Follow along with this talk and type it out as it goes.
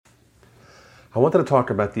I wanted to talk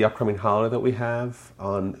about the upcoming holiday that we have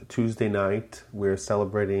on Tuesday night.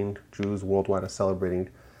 Jews worldwide are celebrating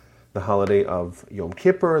the holiday of Yom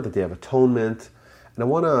Kippur, the Day of Atonement. And I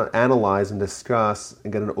want to analyze and discuss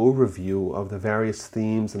and get an overview of the various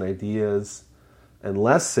themes and ideas and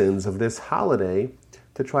lessons of this holiday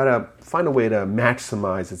to try to find a way to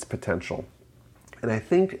maximize its potential. And I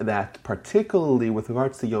think that particularly with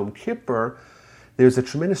regards to Yom Kippur, there's a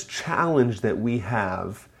tremendous challenge that we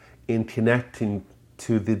have in connecting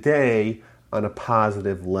to the day on a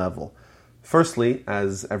positive level. Firstly,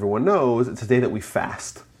 as everyone knows, it's a day that we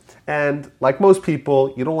fast. And like most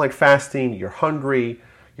people, you don't like fasting, you're hungry,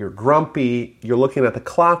 you're grumpy, you're looking at the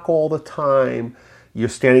clock all the time, you're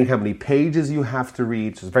scanning how many pages you have to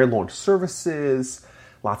read. So there's very long services,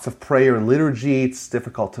 lots of prayer and liturgy, it's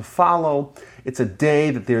difficult to follow. It's a day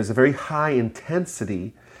that there's a very high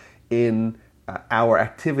intensity in our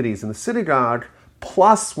activities in the synagogue.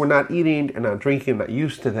 Plus, we're not eating and not drinking, not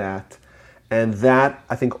used to that. And that,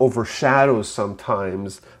 I think, overshadows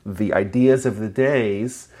sometimes the ideas of the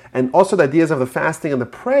days and also the ideas of the fasting and the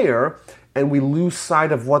prayer. And we lose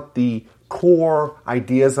sight of what the core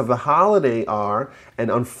ideas of the holiday are.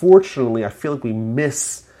 And unfortunately, I feel like we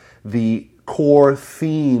miss the core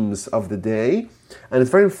themes of the day. And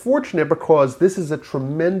it's very unfortunate because this is a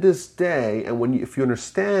tremendous day. And if you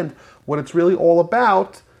understand what it's really all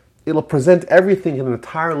about, it'll present everything in an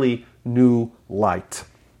entirely new light.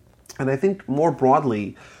 And I think more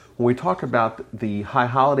broadly, when we talk about the high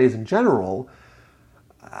holidays in general,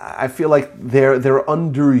 I feel like they're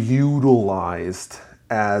underutilized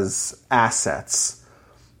as assets.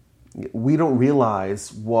 We don't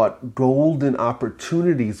realize what golden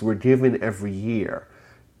opportunities we're given every year.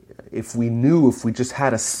 If we just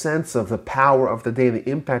had a sense of the power of the day, the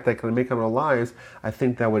impact that can make on our lives, I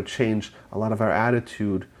think that would change a lot of our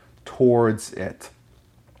attitude towards it.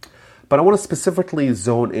 But I want to specifically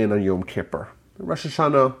zone in on Yom Kippur. Rosh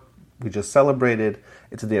Hashanah, we just celebrated.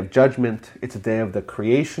 It's a day of judgment. It's a day of the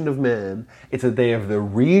creation of man. It's a day of the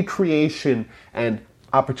recreation and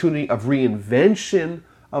opportunity of reinvention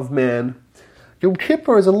of man. Yom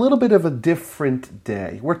Kippur is a little bit of a different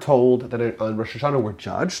day. We're told that on Rosh Hashanah we're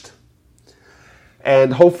judged.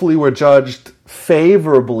 And hopefully we're judged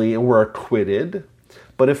favorably and we're acquitted.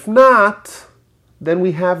 But if not, then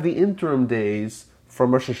we have the interim days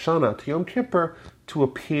from Rosh Hashanah to Yom Kippur to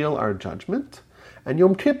appeal our judgment. And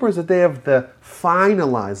Yom Kippur is a day of the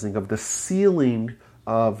finalizing, of the sealing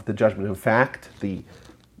of the judgment. In fact, the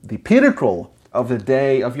pinnacle of the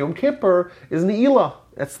day of Yom Kippur is Ne'ilah.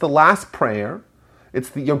 It's the last prayer.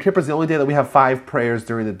 Yom Kippur is the only day that we have 5 prayers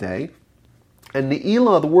during the day. And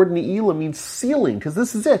Ne'ilah, the word Ne'ilah means sealing, because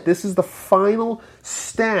this is it. This is the final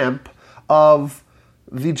stamp of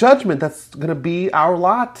the judgment that's going to be our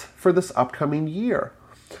lot for this upcoming year.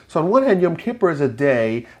 So on one hand, Yom Kippur is a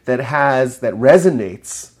day that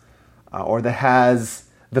resonates, or that has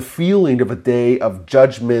the feeling of a day of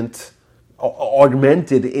judgment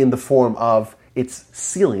augmented in the form of its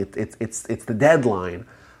sealing. It's the deadline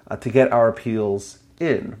to get our appeals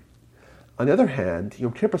in. On the other hand,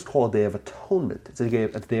 Yom Kippur is called a day of atonement. It's a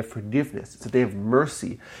day of forgiveness. It's a day of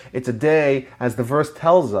mercy. It's a day, as the verse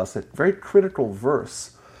tells us, a very critical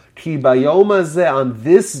verse. Ki bayom hazeh, on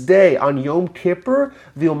this day, on Yom Kippur,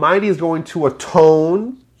 the Almighty is going to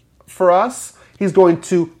atone for us. He's going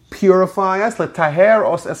to purify us. Letaher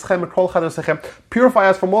os eschem mikol chadosechem. Purify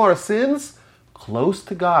us from all our sins. Close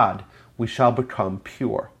to God, we shall become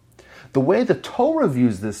pure. The way the Torah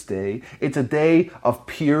views this day, it's a day of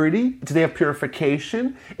purity, it's a day of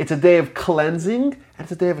purification, it's a day of cleansing, and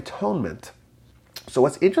it's a day of atonement. So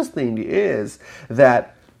what's interesting is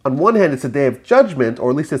that on one hand, it's a day of judgment, or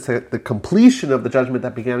at least it's the completion of the judgment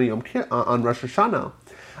that began on Rosh Hashanah.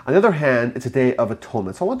 On the other hand, it's a day of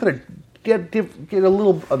atonement. So I wanted to get a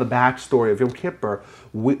little of the backstory of Yom Kippur.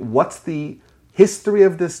 What's the history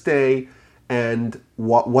of this day? And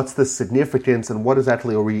what's the significance, and what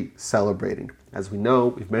exactly are we celebrating? As we know,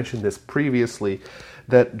 we've mentioned this previously,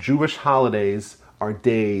 that Jewish holidays are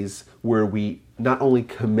days where we not only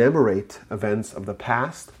commemorate events of the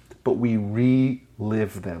past, but we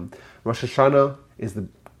relive them. Rosh Hashanah is the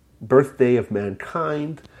birthday of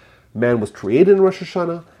mankind. Man was created in Rosh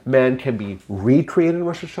Hashanah. Man can be recreated in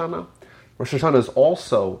Rosh Hashanah. Rosh Hashanah is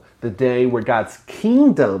also the day where God's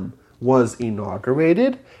kingdom was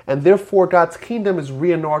inaugurated, and therefore God's kingdom is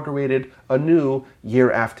re-inaugurated anew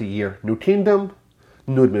year after year. New kingdom,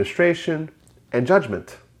 new administration, and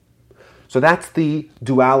judgment. So that's the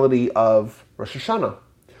duality of Rosh Hashanah.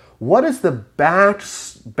 What is the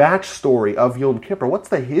backstory of Yom Kippur? What's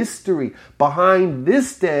the history behind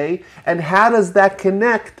this day, and how does that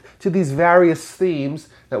connect to these various themes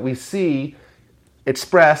that we see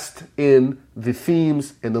expressed in the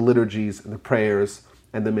themes and the liturgies and the prayers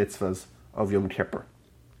and the mitzvahs of Yom Kippur.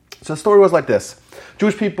 So the story was like this.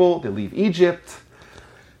 Jewish people, they leave Egypt.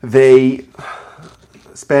 They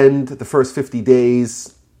spend the first 50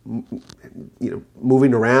 days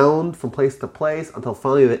moving around from place to place until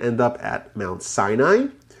finally they end up at Mount Sinai.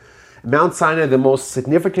 Mount Sinai, the most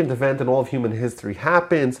significant event in all of human history,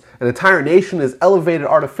 happens. An entire nation is elevated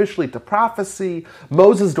artificially to prophecy.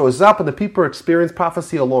 Moses goes up and the people experience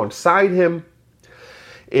prophecy alongside him.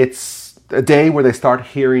 It's a day where they start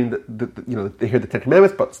hearing, they hear the Ten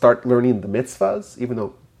Commandments, but start learning the mitzvahs, even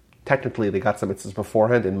though technically they got some mitzvahs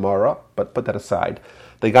beforehand in Marah, but put that aside.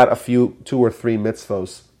 They got 2 or 3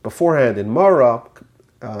 mitzvahs beforehand in Marah,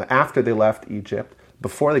 after they left Egypt,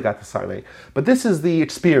 before they got to Sinai. But this is the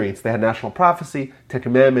experience. They had national prophecy, Ten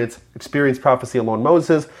Commandments, experienced prophecy along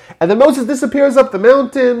Moses, and then Moses disappears up the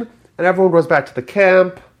mountain, and everyone goes back to the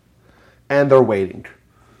camp, and they're waiting.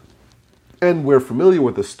 And we're familiar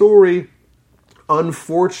with the story.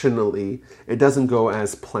 Unfortunately, it doesn't go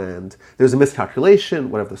as planned. There's a miscalculation,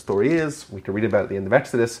 whatever the story is. We can read about it at the end of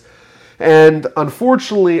Exodus. And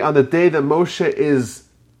unfortunately, on the day that Moshe is,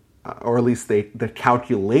 or at least the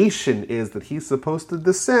calculation is that he's supposed to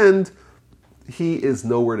descend, he is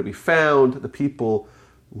nowhere to be found. The people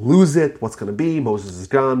lose it. What's going to be? Moses is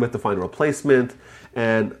gone. We have to find a replacement.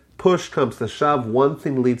 And push comes to shove. One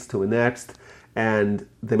thing leads to the next. And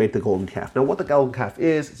they make the golden calf. Now, what the golden calf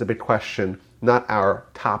is a big question, not our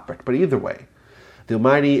topic. But either way, the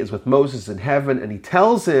Almighty is with Moses in heaven, and he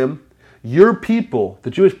tells him, your people, the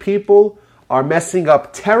Jewish people, are messing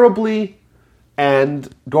up terribly,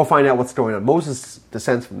 and go find out what's going on. Moses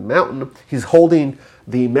descends from the mountain. He's holding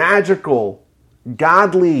the magical,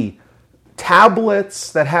 godly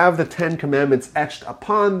tablets that have the Ten Commandments etched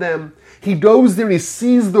upon them. He goes there and he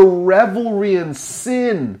sees the revelry and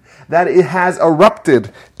sin that it has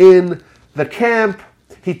erupted in the camp.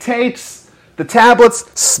 He takes the tablets,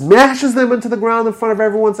 smashes them into the ground in front of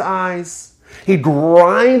everyone's eyes. He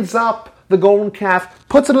grinds up the golden calf,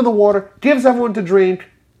 puts it in the water, gives everyone to drink,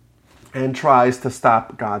 and tries to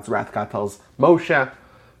stop God's wrath. God tells Moshe, I'm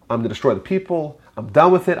going to destroy the people. I'm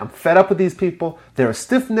done with it. I'm fed up with these people. They're a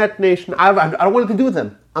stiff-necked nation. I don't want anything to do with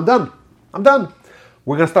them. I'm done.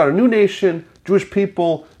 We're going to start a new nation, Jewish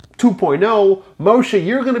people 2.0. Moshe,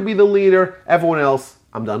 you're going to be the leader. Everyone else,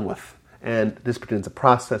 I'm done with. And this begins a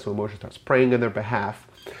process where Moshe starts praying on their behalf.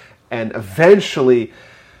 And eventually,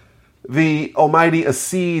 the Almighty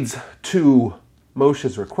accedes to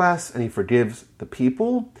Moshe's request, and he forgives the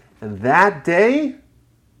people. And that day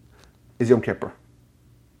is Yom Kippur.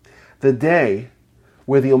 The day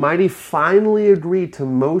where the Almighty finally agreed to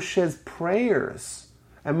Moshe's prayers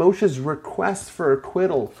and Moshe's request for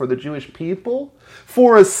acquittal for the Jewish people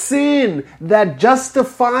for a sin that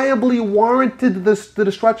justifiably warranted the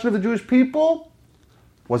destruction of the Jewish people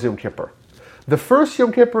was Yom Kippur. The first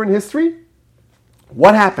Yom Kippur in history,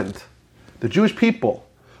 what happened? The Jewish people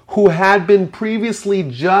who had been previously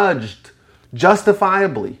judged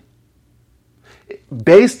justifiably,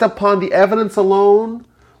 based upon the evidence alone,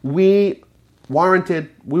 we were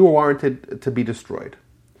warranted to be destroyed.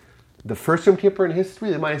 The first Yom Kippur in history,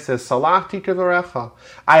 the Almighty says, Salachti kedorecha.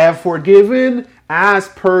 I have forgiven as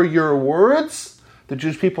per your words. The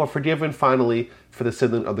Jewish people are forgiven finally for the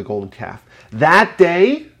sin of the golden calf. That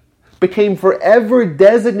day became forever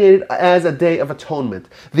designated as a day of atonement.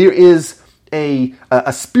 There is a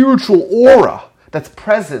spiritual aura that's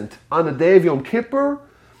present on the day of Yom Kippur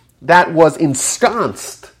that was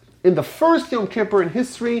ensconced in the first Yom Kippur in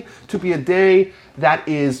history to be a day that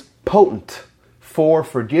is potent for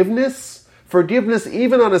forgiveness. Forgiveness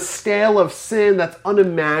even on a scale of sin that's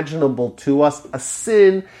unimaginable to us, a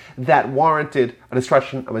sin that warranted a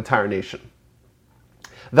destruction of an entire nation.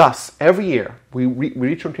 Thus, every year, we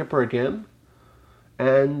reach Yom Kippur again,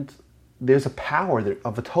 and there's a power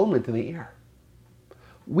of atonement in the air.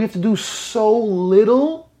 We have to do so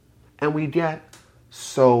little, and we get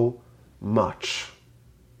so much.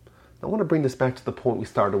 I want to bring this back to the point we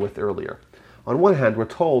started with earlier. On one hand, we're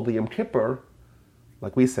told the Yom Kippur,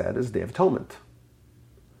 like we said, is Day of Atonement.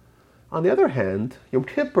 On the other hand, Yom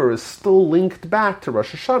Kippur is still linked back to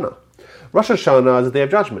Rosh Hashanah. Rosh Hashanah is the Day of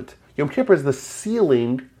Judgment. Yom Kippur is the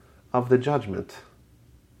sealing of the judgment.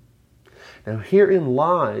 Now herein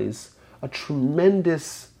lies a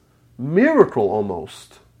tremendous miracle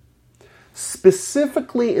almost.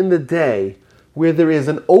 Specifically in the day where there is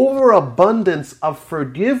an overabundance of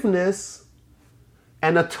forgiveness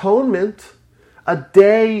and atonement, a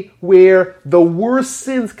day where the worst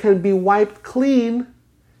sins can be wiped clean,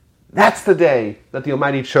 that's the day that the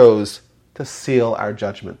Almighty chose to seal our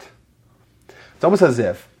judgment. It's almost as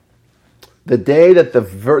if the day that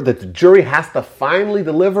the jury has to finally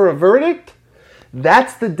deliver a verdict,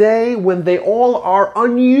 that's the day when they all are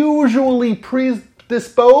unusually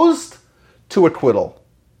predisposed to acquittal.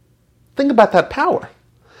 Think about that power.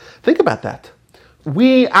 Think about that.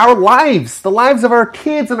 Our lives, the lives of our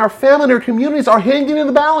kids and our family and our communities are hanging in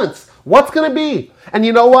the balance. What's going to be? And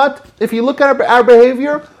you know what? If you look at our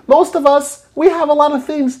behavior, most of us, we have a lot of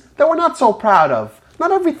things that we're not so proud of.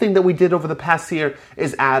 Not everything that we did over the past year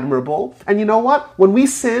is admirable. And you know what? When we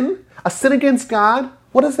sin, a sin against God,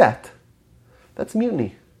 what is that? That's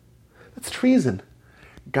mutiny. That's treason.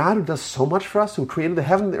 God, who does so much for us, who created the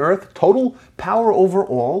heaven and the earth, total power over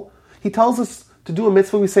all, He tells us to do a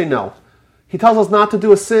mitzvah, we say no. He tells us not to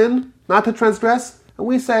do a sin, not to transgress, and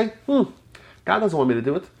we say, God doesn't want me to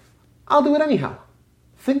do it. I'll do it anyhow.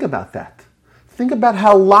 Think about that. Think about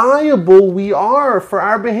how liable we are for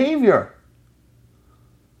our behavior.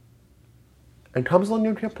 And comes on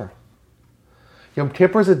Yom Kippur. Yom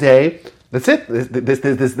Kippur is a day, that's it. This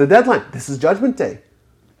is the deadline. This is Judgment Day.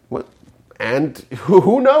 And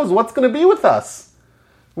who knows what's going to be with us?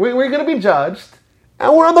 We're going to be judged,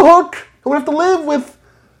 and we're on the hook. And we have to live with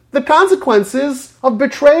the consequences of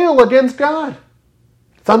betrayal against God.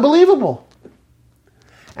 It's unbelievable.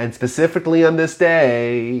 And specifically on this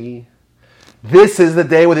day, this is the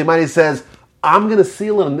day where the Almighty says, I'm going to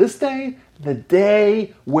seal it on this day, the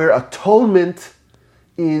day where atonement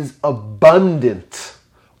is abundant.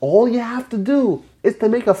 All you have to do is to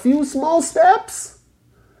make a few small steps,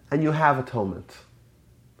 and you have atonement.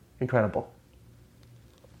 Incredible.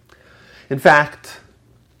 In fact,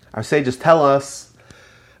 our sages tell us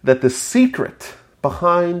that the secret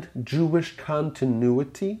behind Jewish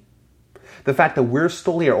continuity, the fact that we're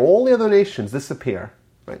still here, all the other nations disappear,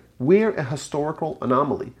 right? We're a historical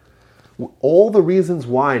anomaly. All the reasons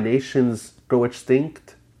why nations go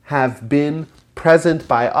extinct have been present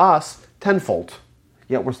by us tenfold,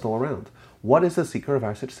 yet we're still around. What is the secret of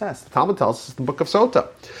our success? The Talmud tells us in the book of Sota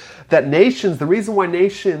that the reason why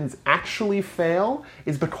nations actually fail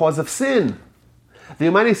is because of sin. The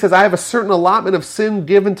Almighty says, I have a certain allotment of sin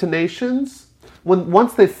given to nations.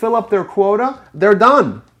 Once they fill up their quota, they're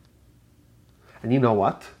done. And you know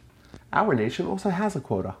what? Our nation also has a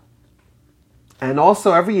quota. And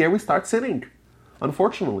also every year we start sinning.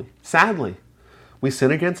 Unfortunately, sadly, we sin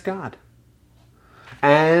against God.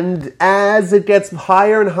 And as it gets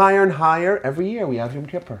higher and higher and higher, every year we have Yom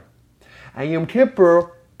Kippur. And Yom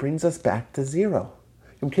Kippur brings us back to zero.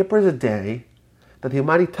 Yom Kippur is a day that the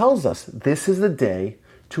Almighty tells us this is the day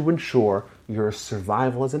to ensure your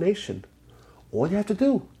survival as a nation. All you have to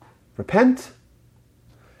do, repent,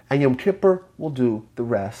 and Yom Kippur will do the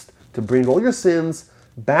rest to bring all your sins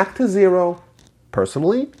back to zero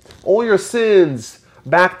personally, all your sins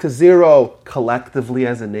back to zero collectively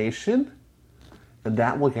as a nation, and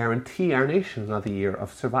that will guarantee our nation another year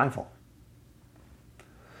of survival.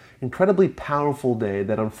 Incredibly powerful day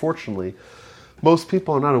that unfortunately most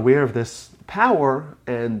people are not aware of this power,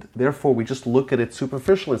 and therefore we just look at it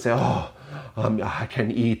superficially and say, I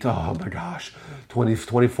can eat, oh my gosh,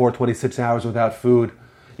 24, 26 hours without food,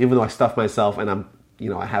 even though I stuff myself and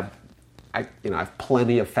I have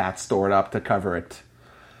plenty of fat stored up to cover it.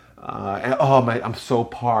 I'm so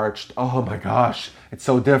parched. Oh my gosh, it's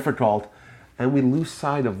so difficult. And we lose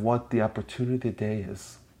sight of what the opportunity of the day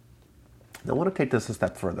is. Now I want to take this a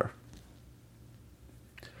step further.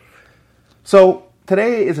 So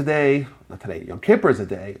today is a day, Yom Kippur is a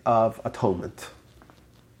day of atonement.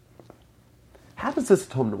 How does this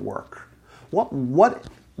atonement work? What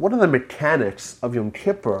are the mechanics of Yom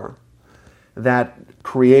Kippur that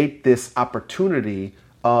create this opportunity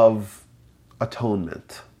of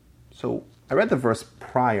atonement? So I read the verse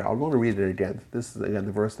prior. I'm going to read it again. This is again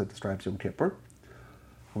the verse that describes Yom Kippur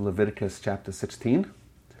from Leviticus chapter 16.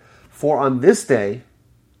 For on this day,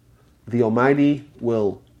 the Almighty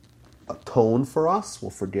will atone for us, will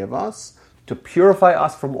forgive us, to purify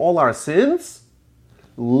us from all our sins.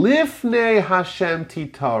 Lifnei Hashem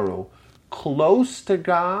titaru. Close to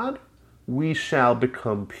God, we shall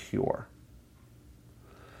become pure.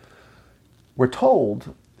 We're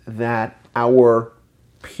told that our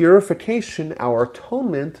purification, our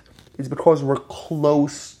atonement, is because we're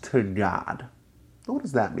close to God. Now, what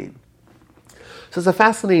does that mean? So it's a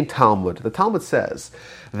fascinating Talmud. The Talmud says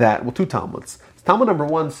that, two Talmuds. Talmud number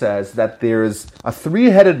 1 says that there's a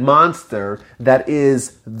three-headed monster that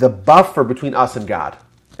is the buffer between us and God.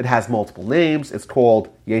 It has multiple names. It's called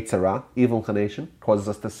Yetzer Hara, evil inclination, causes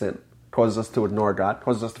us to sin, causes us to ignore God,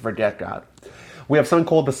 causes us to forget God. We have something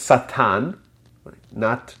called the Satan,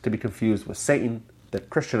 not to be confused with Satan, the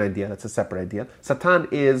Christian idea. That's a separate idea. Satan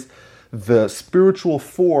is the spiritual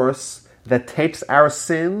force that takes our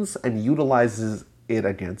sins and utilizes it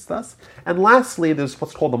against us. And lastly, there's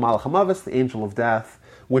what's called the Malach HaMavis, the angel of death,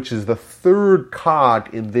 which is the third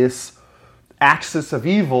cog in this axis of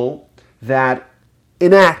evil that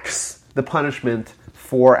enacts the punishment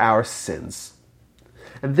for our sins.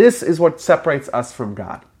 And this is what separates us from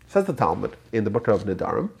God. Says the Talmud in the book of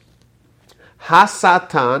Nedarim.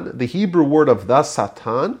 Ha-Satan, the Hebrew word of the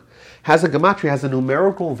Satan, has a gematria, has a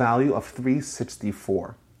numerical value of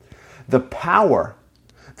 364. The power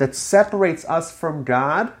that separates us from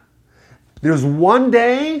God, there's one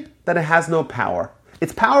day that it has no power.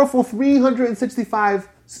 It's powerful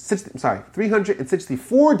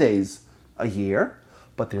 364 days a year,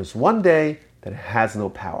 but there's one day that it has no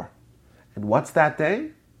power. And what's that day?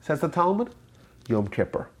 Says the Talmud, Yom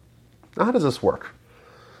Kippur. Now, how does this work?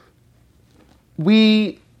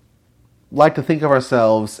 We like to think of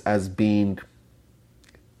ourselves as being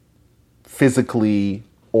physically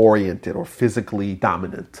oriented or physically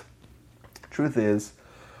dominant. Truth is,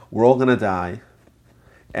 we're all going to die,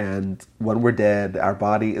 and when we're dead, our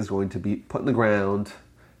body is going to be put in the ground,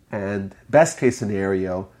 and best case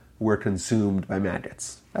scenario, we're consumed by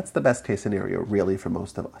maggots. That's the best case scenario, really, for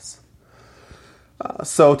most of us.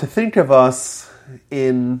 So to think of us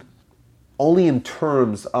only in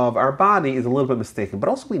terms of our body is a little bit mistaken. But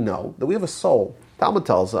also we know that we have a soul. Talmud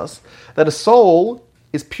tells us that a soul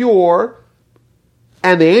is pure,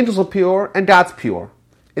 and the angels are pure, and God's pure.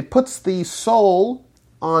 It puts the soul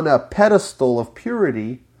on a pedestal of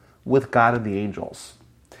purity with God and the angels.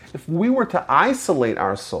 If we were to isolate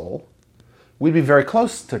our soul, we'd be very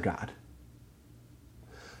close to God.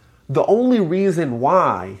 The only reason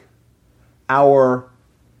why our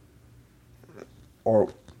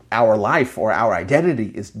life or our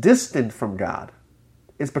identity is distant from God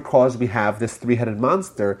is because we have this three-headed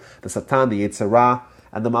monster, the Satan, the Yetzer Hara,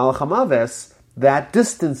 and the Malach HaMavis, that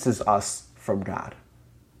distances us from God.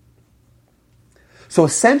 So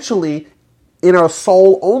essentially, in our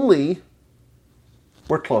soul only,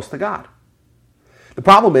 we're close to God. The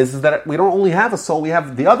problem is that we don't only have a soul, we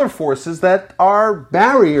have the other forces that are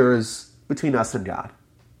barriers between us and God.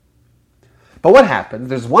 But what happens?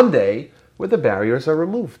 There's one day where the barriers are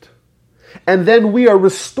removed. And then we are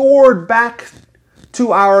restored back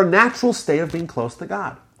to our natural state of being close to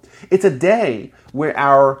God. It's a day where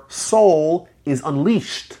our soul is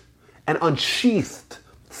unleashed and unsheathed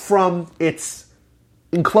from its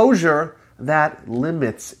enclosure that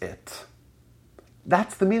limits it.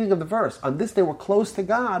 That's the meaning of the verse. On this day we're close to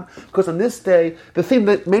God, because on this day the thing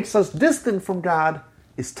that makes us distant from God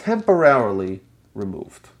is temporarily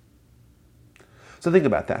removed. So think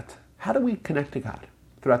about that. How do we connect to God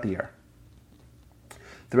throughout the year?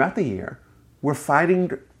 Throughout the year, we're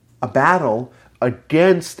fighting a battle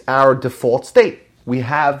against our default state. We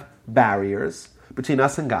have barriers between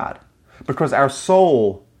us and God because our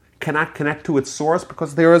soul cannot connect to its source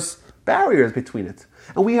because there's barriers between it.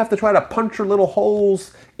 And we have to try to puncture little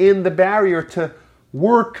holes in the barrier to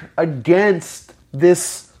work against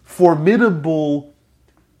this formidable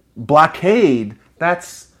blockade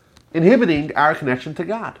that's inhibiting our connection to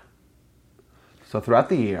God. So throughout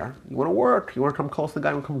the year, you want to work, you want to come close to God,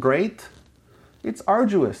 you want to become great. It's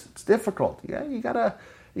arduous, it's difficult. Yeah, you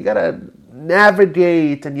gotta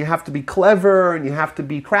navigate, and you have to be clever, and you have to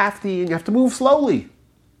be crafty, and you have to move slowly.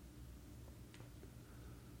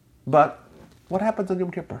 But what happens on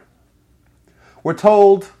Yom Kippur? We're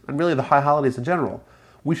told, and really the high holidays in general,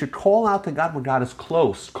 we should call out to God when God is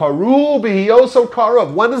close. Karu b'hiyoso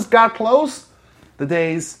karuv. When is God close? The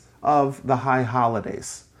days of the high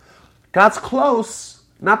holidays. God's close,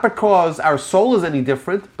 not because our soul is any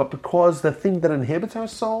different, but because the thing that inhibits our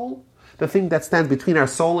soul, the thing that stands between our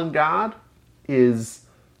soul and God, is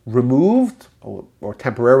removed, or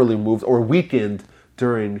temporarily removed, or weakened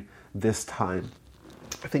during this time.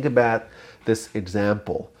 Think about this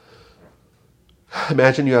example.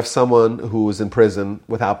 Imagine you have someone who is in prison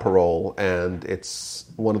without parole, and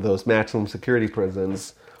it's one of those maximum security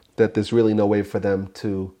prisons that there's really no way for them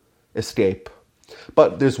to escape.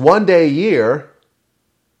 But there's one day a year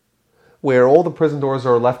where all the prison doors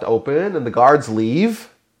are left open and the guards leave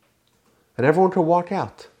and everyone can walk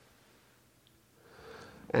out.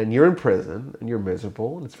 And you're in prison and you're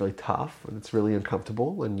miserable and it's really tough and it's really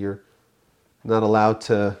uncomfortable and you're not allowed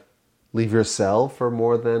to leave your cell for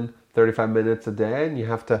more than 35 minutes a day and you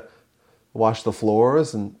have to wash the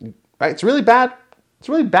floors and right? It's really bad. It's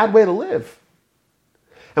a really bad way to live.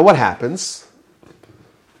 And what happens?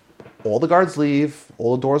 All the guards leave,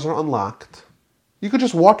 all the doors are unlocked. You could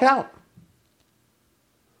just walk out.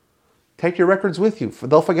 Take your records with you.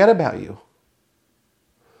 They'll forget about you.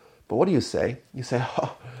 But what do you say? You say,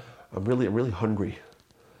 I'm really hungry.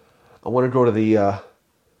 I want to go to the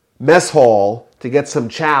mess hall to get some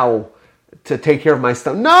chow to take care of my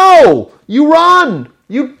stomach. No! You run!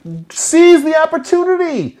 You seize the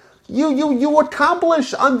opportunity. You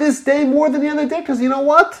accomplish on this day more than the other day, because you know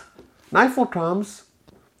what? Nightfall comes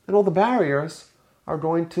and all the barriers are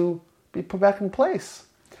going to be put back in place.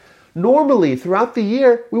 Normally, throughout the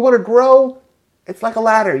year, we want to grow. It's like a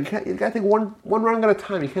ladder. You got to take one rung at a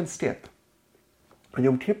time. You can't skip. On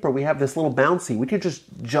Yom Kippur, we have this little bouncy. We can just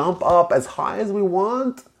jump up as high as we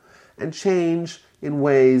want and change in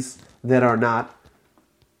ways that are not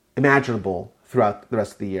imaginable throughout the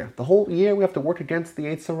rest of the year. The whole year, we have to work against the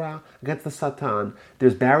Yetzer Hara, against the Satan.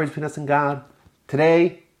 There's barriers between us and God.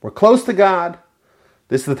 Today, we're close to God.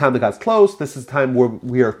 This is the time that God's close. This is the time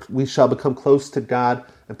where we shall become close to God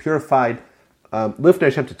and purified. Lifnei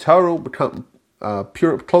Hashem Totaru, become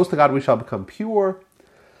pure. Close to God, we shall become pure.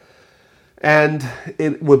 And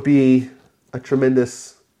it would be a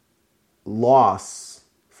tremendous loss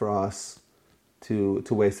for us to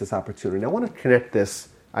waste this opportunity. Now, I want to connect this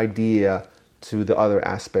idea to the other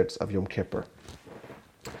aspects of Yom Kippur.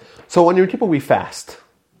 So on Yom Kippur, we fast,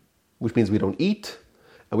 which means we don't eat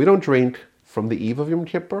and we don't drink from the eve of Yom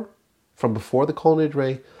Kippur, from before the Kol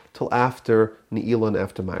Nidrei till after Ne'ilah and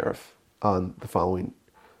after Ma'ariv on the following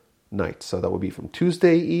night. So that would be from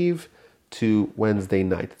Tuesday Eve to Wednesday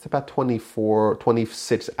night. It's about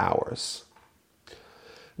 26 hours.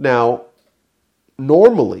 Now,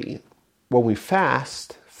 normally, when we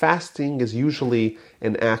fast, fasting is usually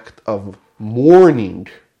an act of mourning.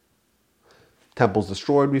 Temple's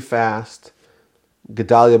destroyed, we fast.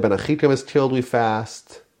 Gedaliah ben Achikam is killed, we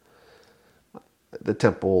fast. The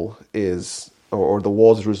temple is, or the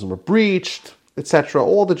walls of Jerusalem are breached, etc.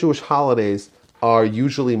 All the Jewish holidays are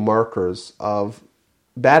usually markers of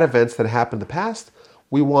bad events that happened in the past.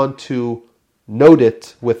 We want to note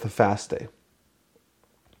it with the fast day.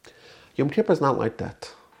 Yom Kippur is not like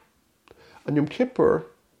that. On Yom Kippur,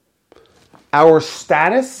 our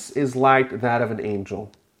status is like that of an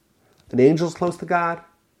angel. An angel is close to God.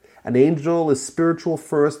 An angel is spiritual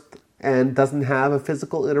first and doesn't have a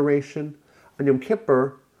physical iteration. On Yom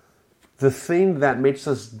Kippur, the thing that makes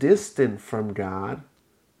us distant from God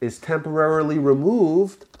is temporarily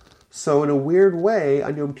removed. So in a weird way,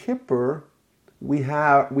 on Yom Kippur, we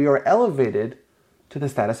are elevated to the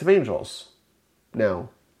status of angels. Now,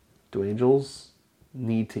 do angels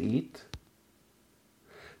need to eat?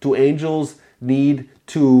 Do angels need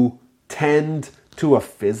to tend to a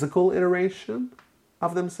physical iteration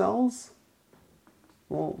of themselves?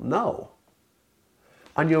 Well, no.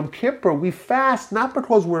 On Yom Kippur, we fast not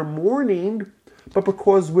because we're mourning, but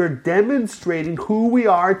because we're demonstrating who we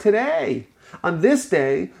are today. On this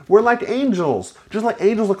day, we're like angels. Just like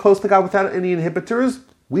angels are close to God without any inhibitors,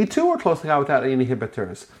 we too are close to God without any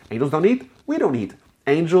inhibitors. Angels don't eat, we don't eat.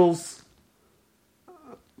 Angels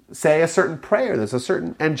say a certain prayer. There's a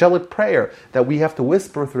certain angelic prayer that we have to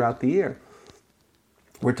whisper throughout the year.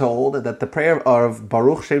 We're told that the prayer of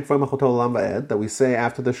Baruch Shem Tvoi Malchuto Olam Va'ed, that we say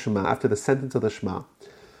after the Shema, after the sentence of the Shema,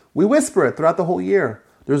 we whisper it throughout the whole year.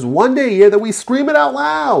 There's one day a year that we scream it out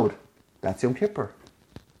loud. That's Yom Kippur.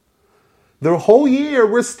 The whole year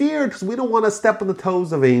we're steered because we don't want to step on the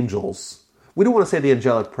toes of angels. We don't want to say the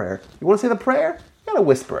angelic prayer. You want to say the prayer? You got to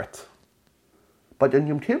whisper it. But in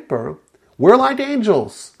Yom Kippur, we're like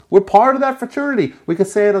angels. We're part of that fraternity. We can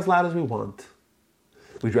say it as loud as we want.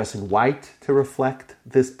 We dress in white to reflect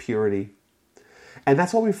this purity. And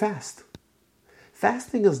that's why we fast.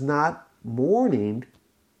 Fasting is not mourning.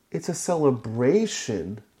 It's a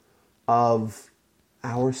celebration of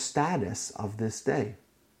our status of this day.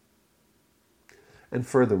 And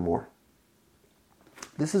furthermore,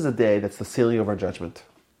 this is a day that's the sealing of our judgment.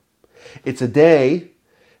 It's a day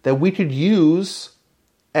that we could use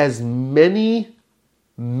as many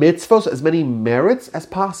mitzvos, as many merits as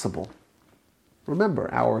possible.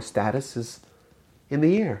 Remember, our status is in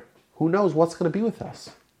the air. Who knows what's going to be with us?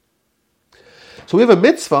 So we have a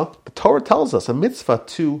mitzvah, the Torah tells us, a mitzvah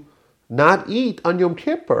to not eat on Yom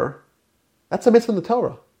Kippur. That's a mitzvah in the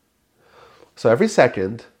Torah. So every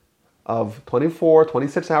second of 24,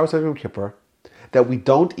 26 hours of Yom Kippur that we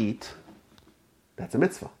don't eat, that's a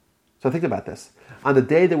mitzvah. So think about this. On the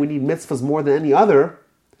day that we need mitzvahs more than any other,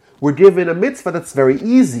 we're given a mitzvah that's very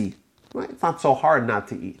easy. Right? It's not so hard not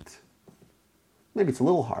to eat. Maybe it's a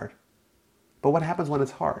little hard. But what happens when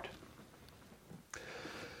it's hard?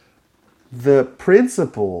 The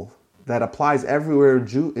principle that applies everywhere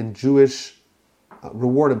in Jewish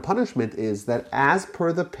reward and punishment is that as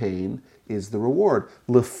per the pain is the reward.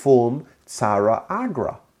 Lefum tzara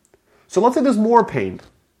agra. So let's say there's more pain.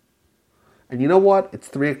 And you know what? It's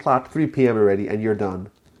 3 p.m. already and you're done.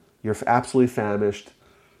 You're absolutely famished.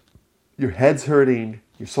 Your head's hurting.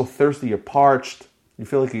 You're so thirsty. You're parched. You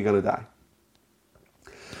feel like you're going to die.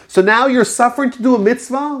 So now you're suffering to do a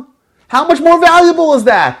mitzvah? How much more valuable is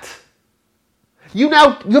that? You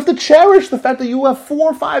have to cherish the fact that you have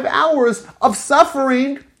 4 or 5 hours of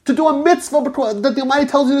suffering to do a mitzvah that the Almighty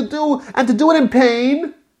tells you to do, and to do it in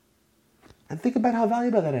pain. And think about how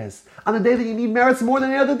valuable that is. On a day that you need merits more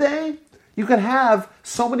than any other day, you could have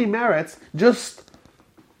so many merits just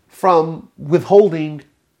from withholding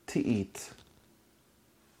to eat.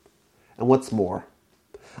 And what's more,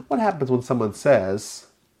 what happens when someone says,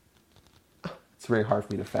 it's very hard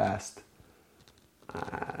for me to fast.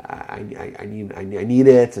 I need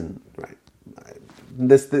it, and right.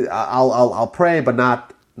 I'll pray, but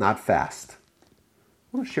not fast.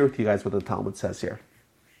 I want to share with you guys what the Talmud says here.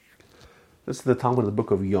 This is the Talmud of the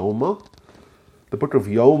book of Yoma. The book of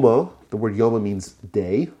Yoma, the word Yoma means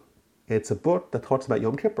day. It's a book that talks about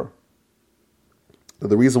Yom Kippur. Now,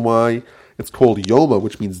 the reason why it's called Yoma,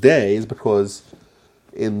 which means day, is because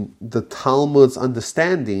in the Talmud's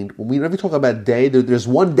understanding, whenever we talk about day, there's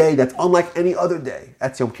one day that's unlike any other day.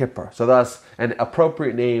 That's Yom Kippur. So thus, an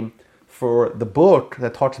appropriate name for the book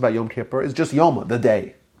that talks about Yom Kippur is just Yoma, the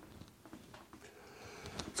day.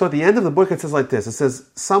 So at the end of the book, it says like this. It says,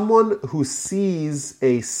 someone who sees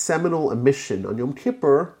a seminal emission on Yom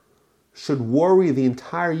Kippur should worry the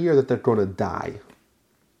entire year that they're going to die.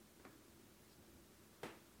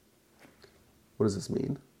 What does this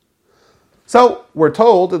mean? So we're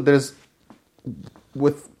told that there's,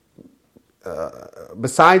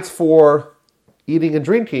 besides for eating and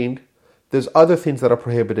drinking, there's other things that are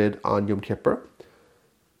prohibited on Yom Kippur.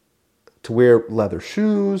 To wear leather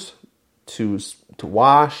shoes, to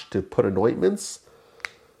wash, to put anointments,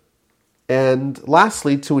 and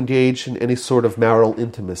lastly, to engage in any sort of marital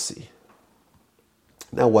intimacy.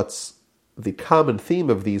 Now, what's the common theme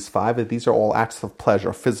of these 5? That these are all acts of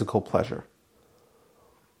pleasure, physical pleasure.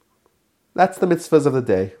 That's the mitzvahs of the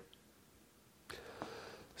day.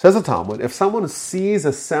 Says the Talmud, if someone sees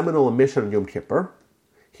a seminal emission on Yom Kippur,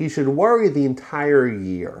 he should worry the entire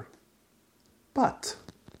year. But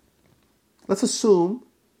let's assume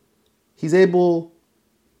he's able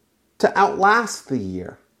to outlast the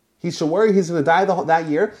year. He should worry he's going to die that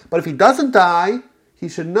year, but if he doesn't die, he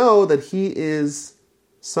should know that he is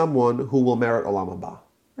someone who will merit Olam Haba.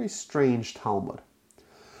 Very strange Talmud.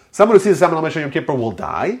 Someone who sees a seminal emission on Yom Kippur will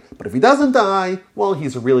die, but if he doesn't die, well,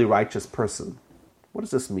 he's a really righteous person. What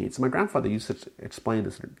does this mean? So my grandfather used to explain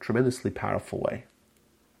this in a tremendously powerful way.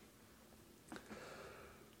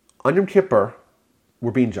 On Yom Kippur,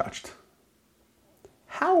 we're being judged.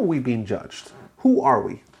 How are we being judged? Who are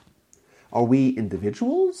we? Are we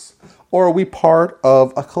individuals, or are we part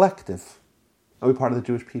of a collective? Are we part of the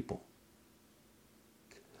Jewish people?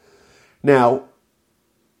 Now,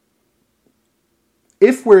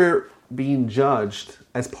 if we're being judged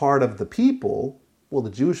as part of the people, well, the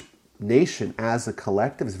Jewish nation as a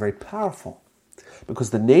collective is very powerful, because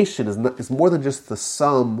the nation is more than just the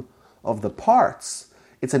sum of the parts.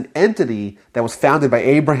 It's an entity that was founded by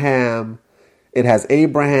Abraham. It has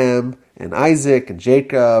Abraham and Isaac and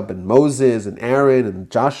Jacob and Moses and Aaron and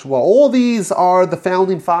Joshua. All these are the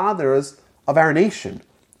founding fathers of our nation,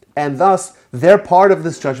 and thus they're part of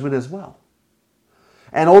this judgment as well.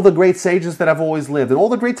 And all the great sages that have always lived, and all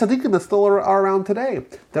the great tzaddikim that still are around today,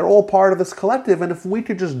 they're all part of this collective. And if we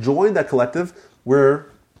could just join that collective, we're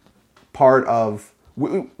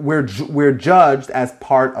judged as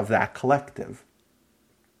part of that collective.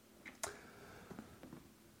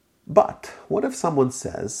 But what if someone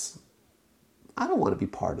says, I don't want to be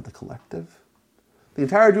part of the collective. The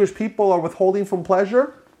entire Jewish people are withholding from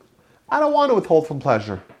pleasure. I don't want to withhold from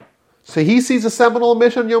pleasure. So he sees a seminal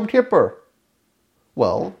emission on Yom Kippur.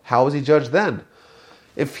 Well, how is he judged then?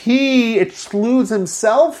 If he excludes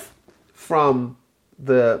himself from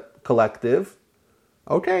the collective,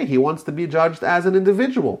 okay, he wants to be judged as an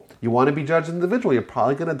individual. You want to be judged as an individual, you're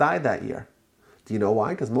probably going to die that year. Do you know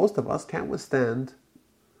why? Because most of us can't withstand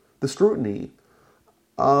the scrutiny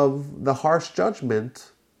of the harsh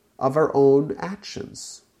judgment of our own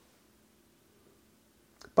actions.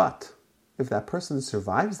 But if that person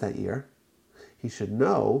survives that year, he should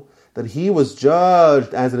know that he was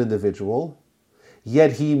judged as an individual,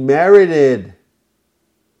 yet he merited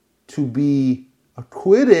to be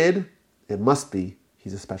acquitted. It must be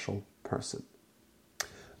he's a special person.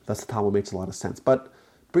 Thus the Talmud makes a lot of sense. But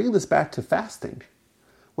bringing this back to fasting,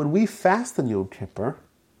 when we fast on Yom Kippur,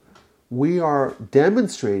 we are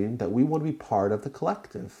demonstrating that we want to be part of the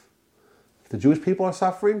collective. If the Jewish people are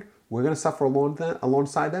suffering, we're going to suffer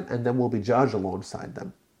alongside them, and then we'll be judged alongside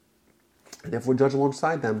them. And if we're judged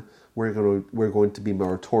alongside them, we're going to be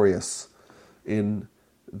meritorious in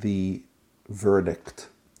the verdict.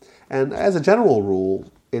 And as a general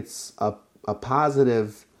rule, it's a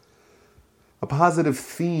positive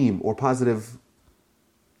theme or positive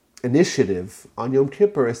initiative on Yom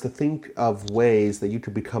Kippur is to think of ways that you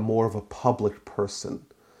could become more of a public person.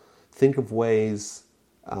 Think of ways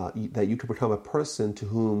that you could become a person to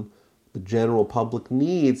whom the general public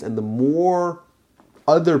needs, and the more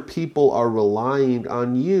other people are relying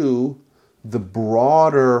on you, the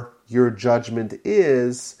broader your judgment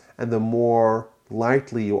is, and the more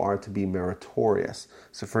likely you are to be meritorious.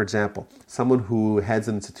 So, for example, someone who heads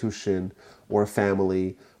an institution or a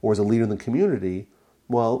family or is a leader in the community,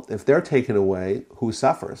 well, if they're taken away, who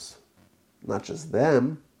suffers? Not just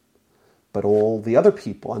them, but all the other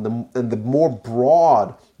people. And the more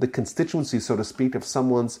broad the constituency, so to speak, of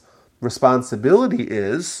someone's responsibility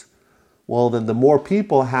is, well, then the more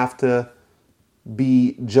people have to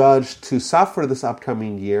be judged to suffer this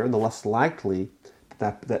upcoming year, and the less likely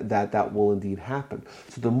that will indeed happen.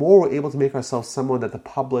 So the more we're able to make ourselves someone that the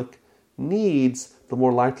public needs, the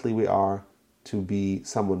more likely we are to be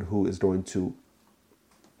someone who is going to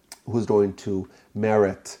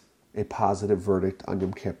merit a positive verdict on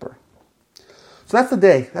Yom Kippur. So that's the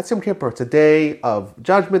day. That's Yom Kippur. It's a day of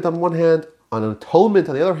judgment on one hand, on atonement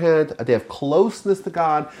on the other hand, a day of closeness to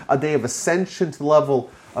God, a day of ascension to the level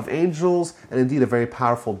of angels, and indeed a very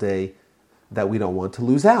powerful day that we don't want to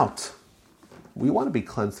lose out. We want to be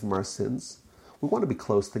cleansed from our sins. We want to be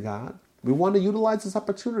close to God. We want to utilize this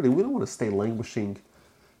opportunity. We don't want to stay languishing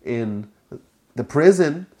in the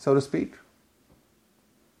prison, so to speak.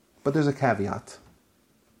 But there's a caveat.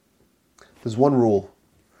 There's one rule.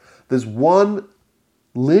 There's one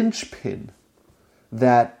linchpin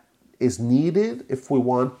that is needed if we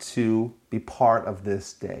want to be part of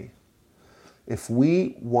this day. If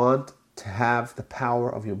we want to have the power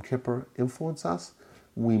of Yom Kippur influence us,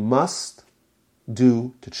 we must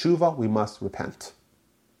do teshuvah, we must repent.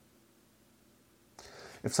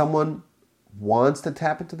 If someone wants to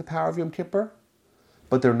tap into the power of Yom Kippur,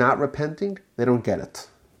 but they're not repenting, they don't get it.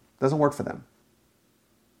 It doesn't work for them.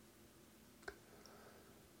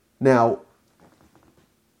 Now,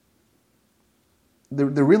 there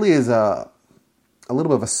really is a little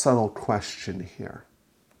bit of a subtle question here.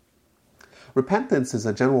 Repentance is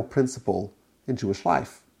a general principle in Jewish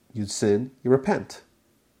life. You sin, you repent.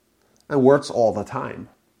 And works all the time.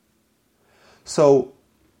 So,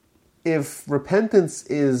 if repentance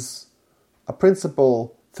is a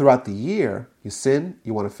principle throughout the year, you sin,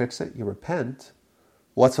 you want to fix it, you repent,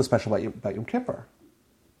 what's so special about Yom Kippur?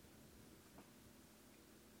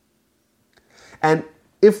 And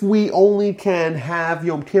if we only can have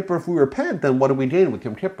Yom Kippur if we repent, then what do we gain with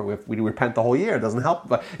Yom Kippur? If we repent the whole year, it doesn't help.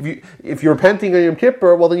 But if you're repenting on Yom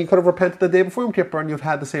Kippur, well, then you could have repented the day before Yom Kippur and you've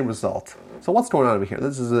had the same result. So what's going on over here?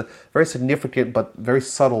 This is a very significant but very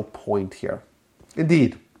subtle point here.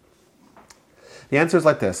 Indeed, the answer is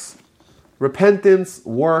like this. Repentance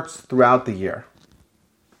works throughout the year.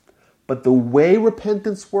 But the way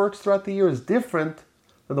repentance works throughout the year is different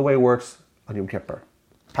than the way it works on Yom Kippur.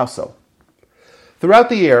 How so? Throughout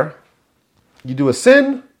the year, you do a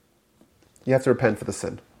sin, you have to repent for the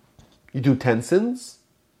sin. You do 10 sins,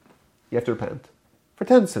 you have to repent for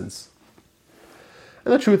 10 sins.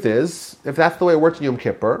 And the truth is, if that's the way it works in Yom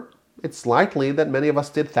Kippur, it's likely that many of us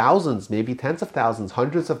did thousands, maybe tens of thousands,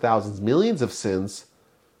 hundreds of thousands, millions of sins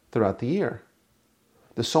throughout the year.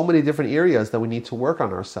 There's so many different areas that we need to work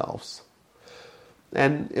on ourselves.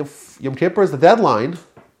 And if Yom Kippur is the deadline,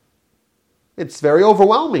 it's very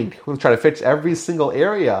overwhelming. We'll try to fix every single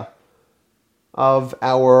area of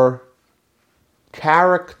our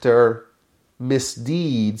character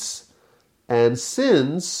misdeeds and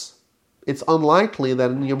sins. It's unlikely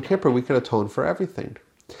that in Yom Kippur we can atone for everything.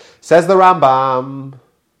 Says the Rambam,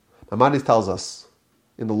 Maimonides tells us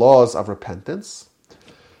in the laws of repentance,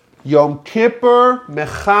 Yom Kippur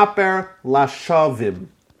mechaper lashavim.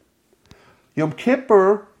 Yom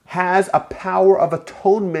Kippur has a power of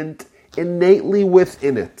atonement innately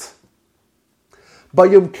within it.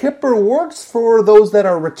 But Yom Kippur works for those that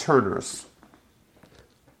are returners.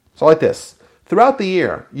 So like this. Throughout the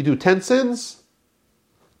year, you do 10 sins,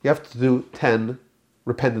 you have to do 10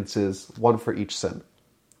 repentances, one for each sin.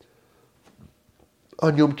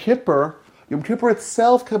 On Yom Kippur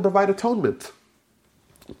itself can provide atonement,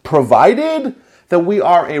 provided that we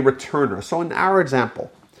are a returner. So in our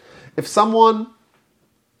example, if someone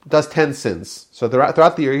does 10 sins, so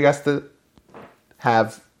throughout the year he has to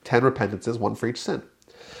have 10 repentances, one for each sin.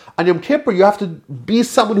 On Yom Kippur, you have to be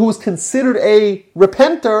someone who is considered a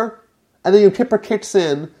repenter, and then Yom Kippur kicks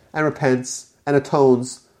in and repents and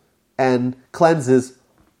atones and cleanses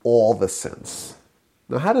all the sins.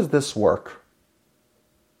 Now, how does this work?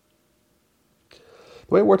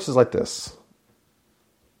 The way it works is like this.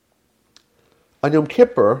 On Yom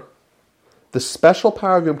Kippur, the special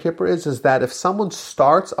power of Yom Kippur is that if someone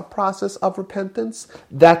starts a process of repentance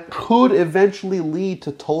that could eventually lead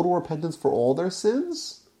to total repentance for all their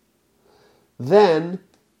sins, then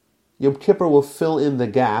Yom Kippur will fill in the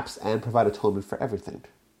gaps and provide atonement for everything.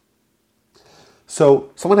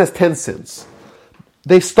 So someone has 10 sins.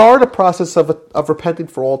 They start a process of repenting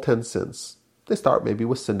for all 10 sins. They start maybe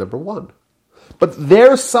with sin number 1. But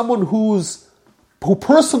there's someone who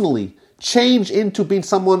personally changed into being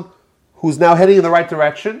someone who's now heading in the right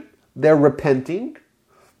direction. They're repenting.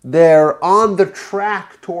 They're on the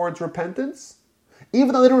track towards repentance.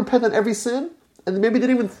 Even though they didn't repent on every sin, and maybe they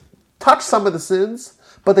didn't even touch some of the sins,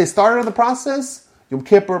 but they started on the process. Yom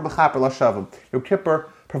Kippur, Mechaper Lashavim. Yom Kippur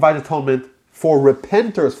provides atonement for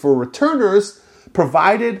repenters, for returners,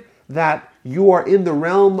 provided that you are in the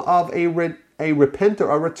realm of a repenter,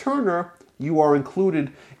 a returner. You are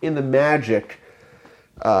included in the magic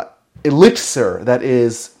elixir that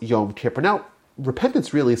is Yom Kippur. Now,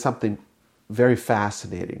 repentance really is something very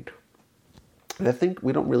fascinating. And I think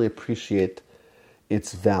we don't really appreciate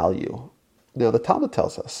its value. Now, the Talmud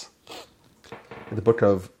tells us in the book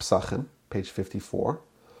of Psachim, page 54,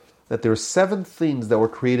 that there are 7 things that were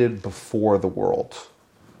created before the world.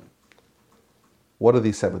 What are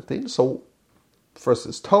these 7 things? So, first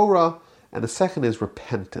is Torah, and the second is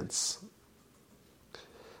repentance.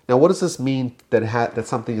 Now, what does this mean that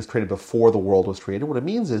something is created before the world was created? What it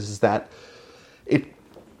means is that it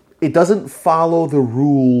doesn't follow the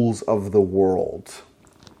rules of the world.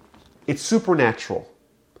 It's supernatural.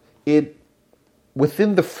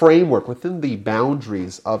 Within the framework, within the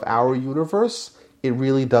boundaries of our universe, it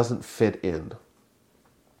really doesn't fit in.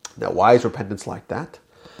 Now, why is repentance like that?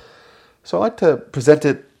 So I like to present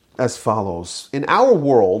it as follows. In our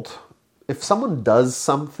world, if someone does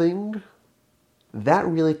something, that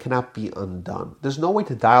really cannot be undone. There's no way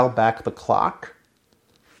to dial back the clock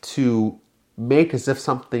to make as if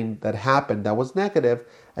something that happened that was negative,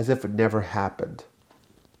 as if it never happened.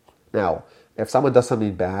 Now, if someone does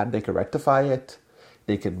something bad, they could rectify it,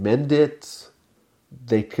 they could mend it,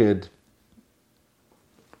 they could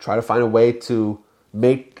try to find a way to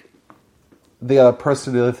make the other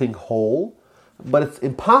person, the other thing whole, but it's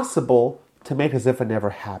impossible to make as if it never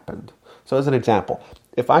happened. So as an example,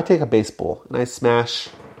 if I take a baseball and I smash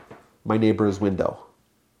my neighbor's window,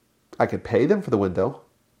 I could pay them for the window,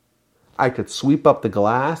 I could sweep up the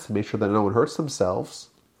glass and make sure that no one hurts themselves,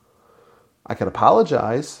 I could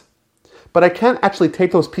apologize, but I can't actually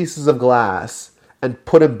take those pieces of glass and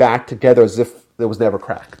put them back together as if it was never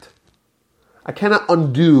cracked. I cannot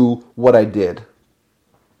undo what I did.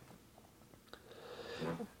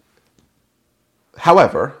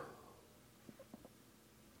 However,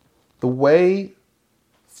 the way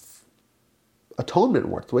atonement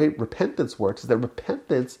works, the way repentance works, is that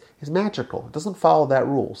repentance is magical. It doesn't follow that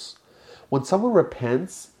rules. When someone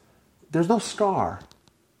repents, there's no scar.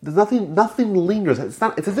 There's nothing lingers. It's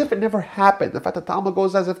as if it never happened. In fact, the Talmud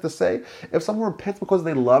goes as if to say, if someone repents because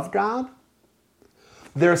they love God,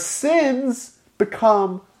 their sins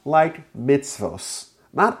become like mitzvos.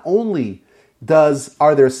 Not only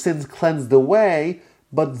are their sins cleansed away,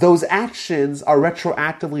 but those actions are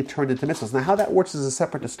retroactively turned into mitzvahs. Now, how that works is a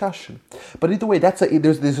separate discussion. But either way, there's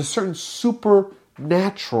a certain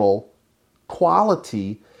supernatural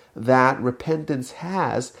quality that repentance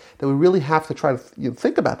has that we really have to try to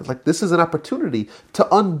think about. It's like this is an opportunity to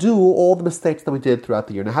undo all the mistakes that we did throughout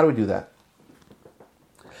the year. Now, how do we do that?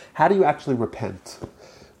 How do you actually repent?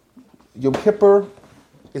 Yom Kippur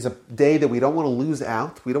is a day that we don't want to lose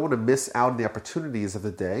out. We don't want to miss out on the opportunities of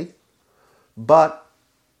the day. But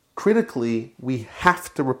critically, we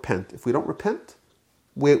have to repent. If we don't repent,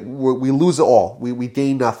 we lose it all. We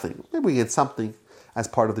gain nothing. Maybe we gain something as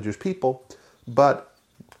part of the Jewish people, but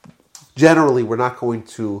generally we're not going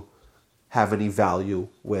to have any value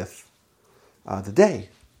with the day.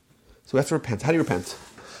 So we have to repent. How do you repent? So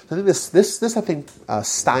I think this I think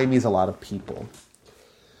stymies a lot of people.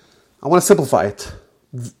 I want to simplify it.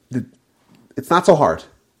 It's not so hard.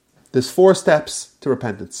 There's 4 steps to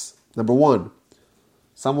repentance. Number 1,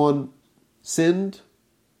 someone sinned,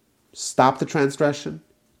 stop the transgression.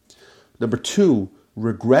 Number 2,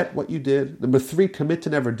 regret what you did. Number 3, commit to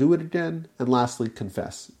never do it again. And lastly,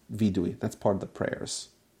 confess. Vidui. That's part of the prayers.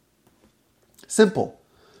 Simple.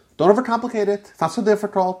 Don't overcomplicate it. It's not so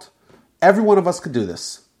difficult. Every one of us could do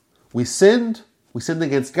this. We sinned. We sinned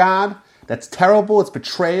against God. That's terrible. It's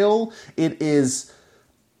betrayal. It is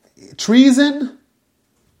treason.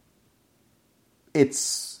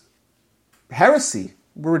 It's heresy.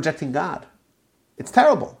 We're rejecting God. It's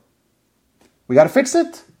terrible. We got to fix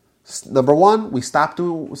it. Number one, we stop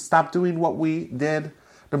doing what we did.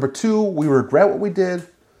 Number two, we regret what we did.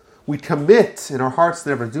 We commit in our hearts to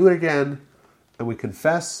never do it again. And we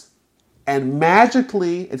confess. And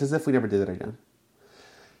magically, it's as if we never did it again.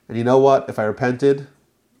 And you know what? If I repented,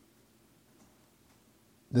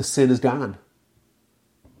 the sin is gone.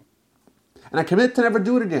 And I commit to never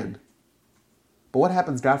do it again. But what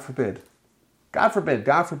happens, God forbid? God forbid,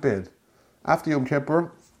 God forbid. After Yom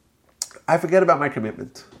Kippur, I forget about my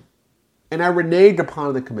commitment. And I renege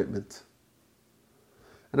upon the commitment.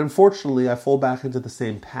 And unfortunately, I fall back into the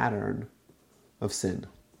same pattern of sin.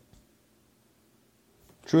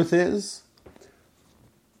 Truth is,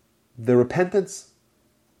 the repentance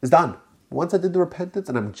is done. Once I did the repentance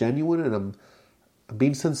and I'm genuine and I'm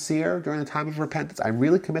being sincere during the time of repentance, I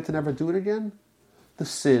really commit to never do it again, the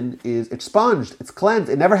sin is expunged. It's cleansed.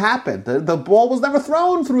 It never happened. The ball was never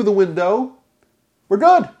thrown through the window. We're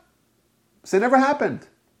good. Sin never happened.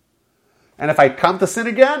 And if I come to sin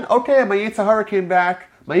again, okay, my Yetzer Hara came back,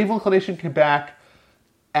 my evil inclination came back,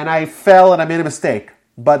 and I fell and I made a mistake.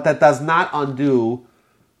 But that does not undo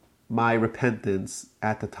my repentance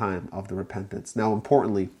at the time of the repentance. Now,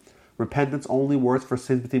 importantly, repentance only works for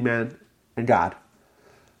sins between man and God.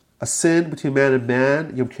 A sin between man and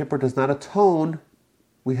man, Yom Kippur does not atone.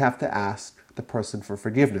 We have to ask the person for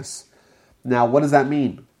forgiveness. Now, what does that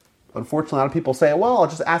mean? Unfortunately, a lot of people say, well, I'll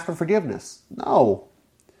just ask for forgiveness. No.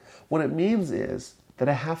 What it means is that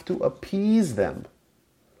I have to appease them.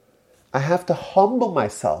 I have to humble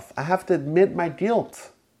myself. I have to admit my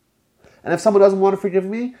guilt. And if someone doesn't want to forgive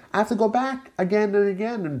me, I have to go back again and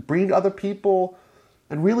again and bring other people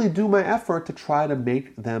and really do my effort to try to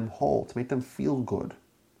make them whole, to make them feel good,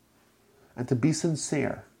 and to be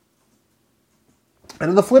sincere. And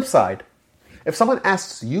on the flip side, if someone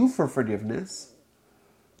asks you for forgiveness,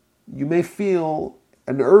 you may feel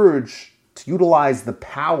an urge to utilize the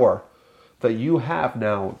power that you have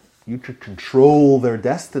now. You to control their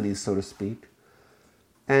destinies, so to speak,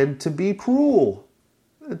 and to be cruel,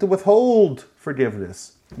 and to withhold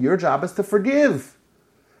forgiveness. Your job is to forgive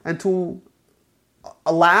and to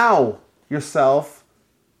allow yourself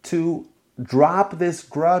to drop this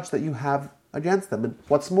grudge that you have against them. And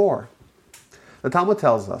what's more, the Talmud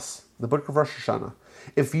tells us, the book of Rosh Hashanah,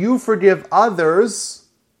 if you forgive others,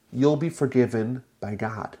 you'll be forgiven by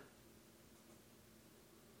God.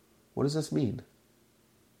 What does this mean?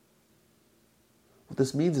 What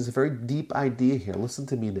this means is a very deep idea here. Listen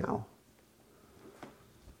to me now.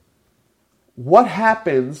 What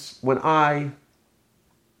happens when I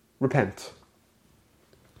repent?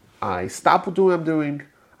 I stop doing what I'm doing.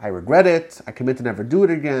 I regret it. I commit to never do it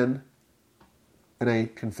again. And I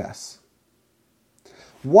confess.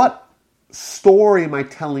 What story am I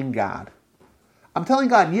telling God? I'm telling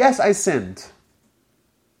God, yes, I sinned.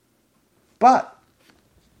 But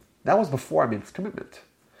that was before I made this commitment.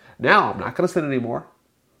 Now I'm not going to sin anymore.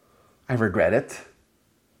 I regret it.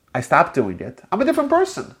 I stopped doing it. I'm a different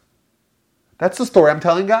person. That's the story I'm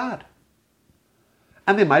telling God.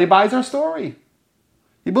 And the Almighty buys our story.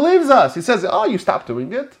 He believes us. He says, oh, you stopped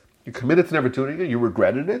doing it. You committed to never doing it. You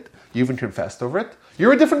regretted it. You even confessed over it.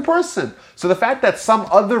 You're a different person. So the fact that some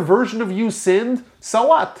other version of you sinned, so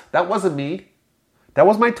what? That wasn't me. That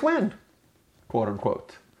was my twin, quote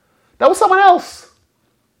unquote. That was someone else.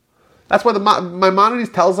 That's why the Maimonides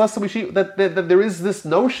tells us that there is this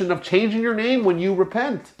notion of changing your name when you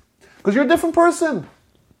repent. Because you're a different person.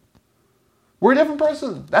 We're a different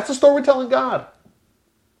person. That's the story we're telling God.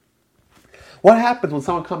 What happens when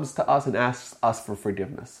someone comes to us and asks us for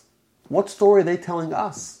forgiveness? What story are they telling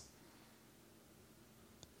us?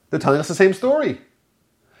 They're telling us the same story.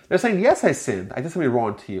 They're saying, yes, I sinned. I did something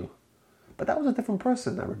wrong to you. But that was a different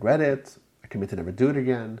person. I regret it. I commit to never do it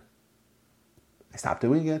again. I stopped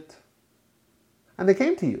doing it. And they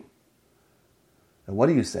came to you. And what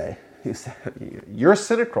do you say? You say, you're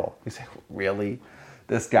cynical. You say, really?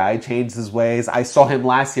 This guy changed his ways. I saw him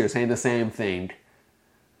last year saying the same thing.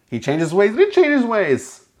 He changed his ways. He didn't change his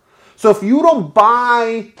ways. So if you don't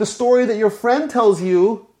buy the story that your friend tells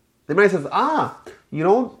you, the man says, you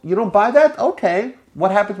don't buy that? Okay.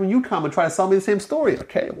 What happens when you come and try to sell me the same story?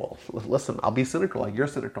 Okay, well, listen, I'll be cynical like you're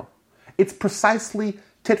cynical. It's precisely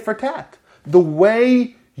tit for tat. The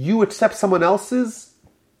way you accept someone else's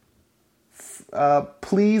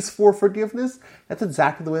pleas for forgiveness, that's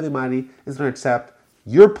exactly the way the Almighty is going to accept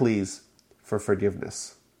your pleas for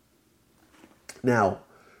forgiveness. Now,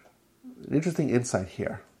 an interesting insight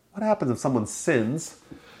here. What happens if someone sins,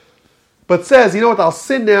 but says, you know what, I'll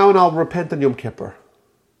sin now and I'll repent on Yom Kippur?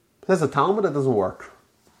 Says the Talmud, that doesn't work.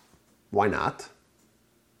 Why not?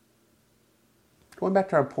 Going back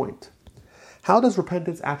to our point. How does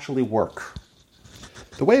repentance actually work?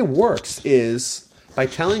 The way it works is by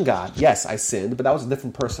telling God, yes, I sinned, but that was a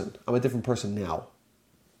different person. I'm a different person now.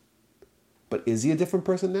 But is he a different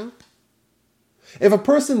person now? If a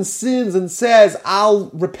person sins and says,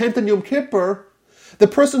 I'll repent on Yom Kippur, the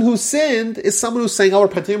person who sinned is someone who's saying, I'll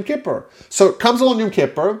repent on Yom Kippur. So it comes along Yom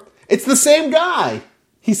Kippur, it's the same guy.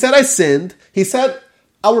 He said, I sinned. He said,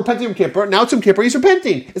 I'll repent on Yom Kippur. Now it's Yom Kippur, he's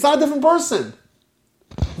repenting. It's not a different person.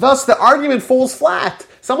 Thus, the argument falls flat.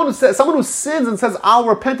 Someone who sins and says, I'll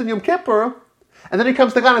repent on Yom Kippur, and then he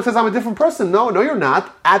comes to God and says, I'm a different person. No, you're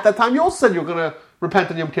not. At that time, you also said you were going to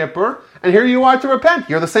repent on Yom Kippur, and here you are to repent.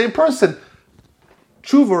 You're the same person.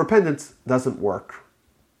 Tshuva, repentance, doesn't work.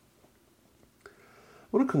 I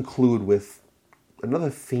want to conclude with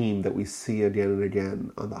another theme that we see again and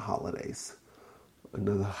again on the holidays. On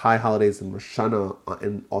the high holidays in Rosh Hashanah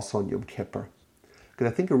and also on Yom Kippur.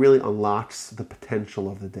 Because I think it really unlocks the potential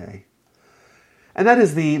of the day. And that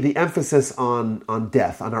is the emphasis on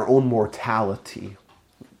death, on our own mortality.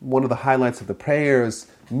 One of the highlights of the prayers,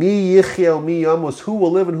 Mi yichya mi yamos, who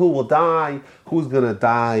will live and who will die, who's going to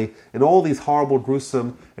die, and all these horrible,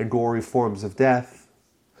 gruesome, and gory forms of death.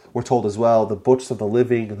 We're told as well, the books of the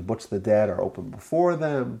living and the books of the dead are open before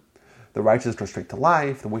them. The righteous go straight to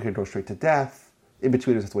life, the wicked go straight to death. In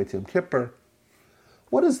between us, have to wait till Yom Kippur.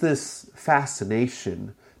 What is this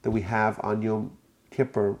fascination that we have on Yom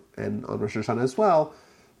Kippur and on Rosh Hashanah as well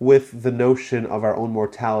with the notion of our own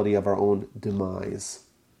mortality, of our own demise?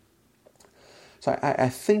 So I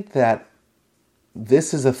think that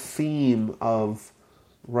this is a theme of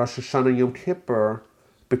Rosh Hashanah Yom Kippur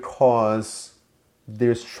because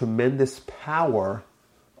there's tremendous power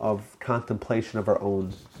of contemplation of our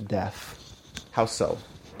own death. How so?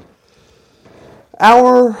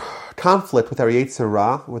 Our conflict with our Yetzer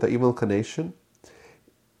Hara, with our evil inclination,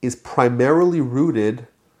 is primarily rooted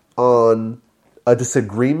on a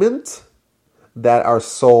disagreement that our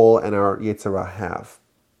soul and our Yetzer Hara have.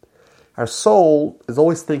 Our soul is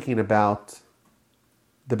always thinking about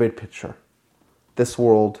the big picture. This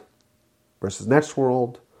world versus next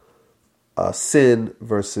world, a sin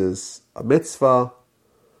versus a mitzvah,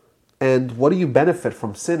 and what do you benefit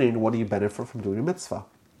from sinning, what do you benefit from doing a mitzvah?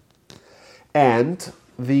 And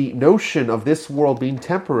the notion of this world being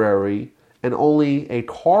temporary and only a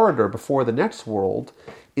corridor before the next world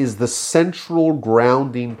is the central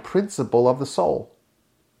grounding principle of the soul.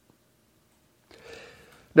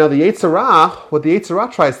 Now the Yetzer Hara, what the Yetzer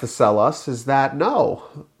Hara tries to sell us is that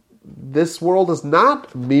no, this world is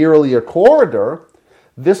not merely a corridor.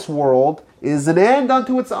 This world is an end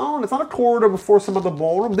unto its own. It's not a corridor before some other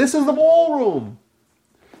ballroom. This is the ballroom.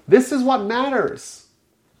 This is what matters.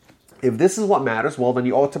 If this is what matters, well, then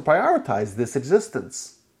you ought to prioritize this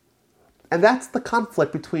existence. And that's the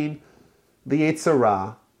conflict between the Yetzer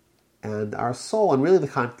Hara and our soul, and really the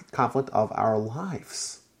conflict of our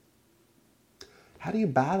lives. How do you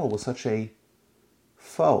battle with such a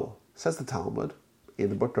foe? Says the Talmud in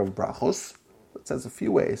the book of Brachos. It says a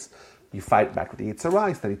few ways. You fight back with the Yetzer Hara,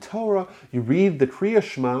 you study Torah, you read the Kriya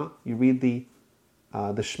Shema, you read the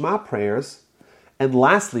Shema prayers, and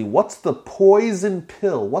lastly, what's the poison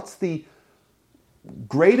pill? What's the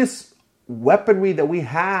greatest weaponry that we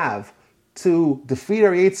have to defeat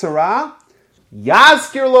our Yetzer Hara?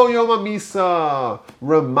 Yazkir lo Yom HaMisa.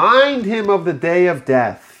 Remind him of the day of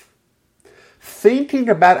death. Thinking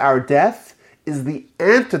about our death is the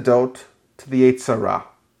antidote to the Yetzer Hara.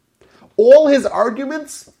 All his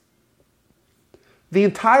arguments, the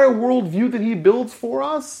entire worldview that he builds for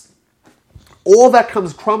us, all that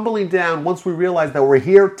comes crumbling down once we realize that we're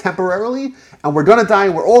here temporarily and we're going to die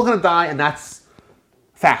and we're all going to die, and that's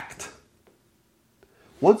fact.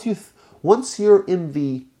 Once you're in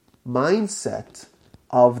the mindset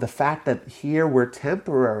of the fact that here we're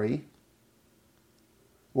temporary,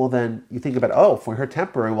 well then you think about, if we're here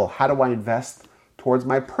temporary, well, how do I invest towards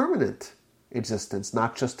my permanent existence,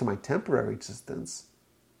 not just to my temporary existence?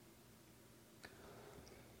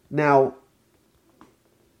 Now,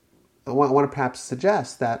 I want to perhaps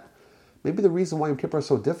suggest that maybe the reason why Yom Kippur is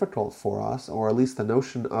so difficult for us, or at least the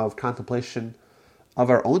notion of contemplation of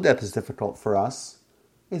our own death is difficult for us,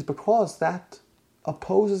 is because that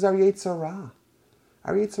opposes our Yetzer Hara.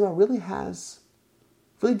 Our Yetzer Hara really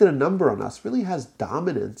did a number on us, really has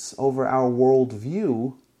dominance over our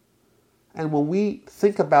worldview. And when we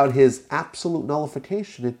think about his absolute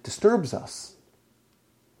nullification, it disturbs us.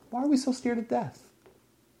 Why are we so scared of death?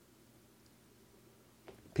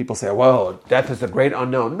 People say, well, death is a great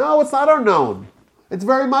unknown. No, it's not unknown. It's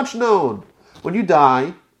very much known. When you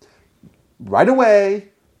die, right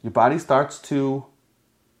away, your body starts to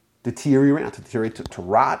deteriorate, to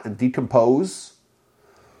rot and decompose.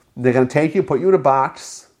 They're going to take you, put you in a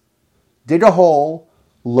box, dig a hole,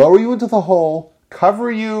 lower you into the hole,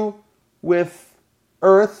 cover you with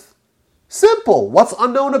earth. Simple. What's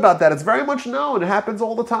unknown about that? It's very much known. It happens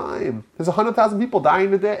all the time. There's 100,000 people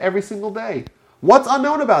dying a day, every single day. What's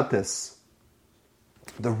unknown about this?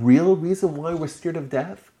 The real reason why we're scared of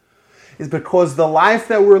death is because the life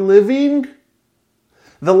that we're living,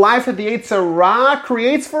 the life that the Yetzer Hara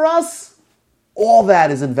creates for us, all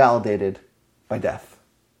that is invalidated by death.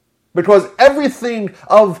 Because everything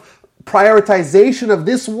of prioritization of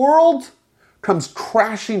this world comes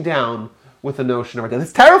crashing down with the notion of our death.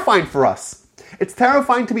 It's terrifying for us. It's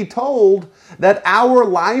terrifying to be told that our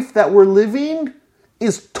life that we're living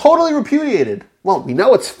is totally repudiated. Well, we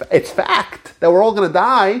know it's fact that we're all going to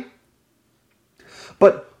die.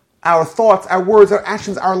 But our thoughts, our words, our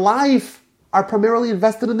actions, our life are primarily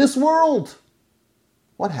invested in this world.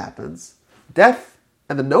 What happens? Death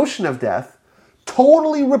and the notion of death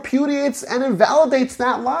totally repudiates and invalidates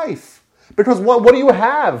that life. Because what do you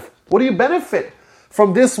have? What do you benefit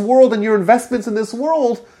from this world and your investments in this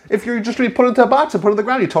world if you're just going to be put into a box and put on the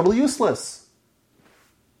ground? You're totally useless.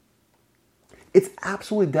 It's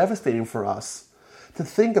absolutely devastating for us to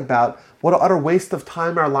think about what an utter waste of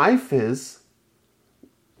time our life is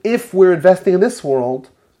if we're investing in this world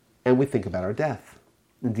and we think about our death.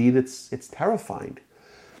 Indeed, it's terrifying.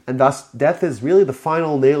 And thus, death is really the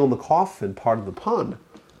final nail in the coffin, part of the pun,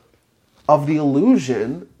 of the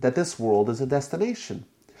illusion that this world is a destination.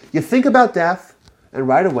 You think about death, and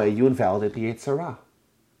right away you invalidate the Yetzer Hara.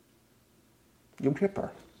 Yom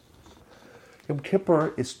Kippur. Yom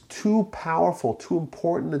Kippur is too powerful, too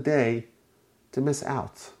important a day to miss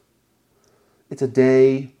out. It's a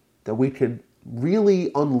day that we could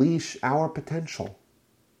really unleash our potential.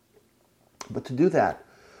 But to do that,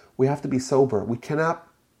 we have to be sober. We cannot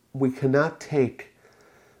take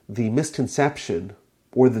the misconception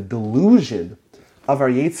or the delusion of our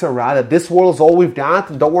Yetzer Hara that this world is all we've got,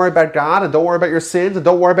 and don't worry about God, and don't worry about your sins, and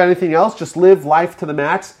don't worry about anything else, just live life to the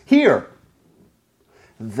max here.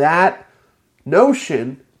 That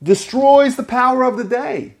notion destroys the power of the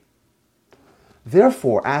day.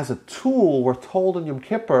 Therefore, as a tool, we're told in Yom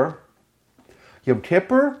Kippur,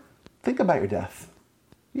 think about your death.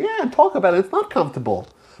 Yeah, talk about it. It's not comfortable.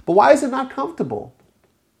 But why is it not comfortable?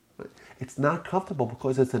 It's not comfortable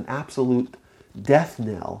because it's an absolute death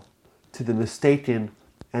knell to the mistaken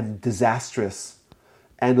and disastrous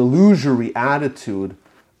and illusory attitude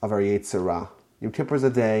of our Yetzer Hara. Yom Kippur is a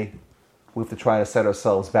day we have to try to set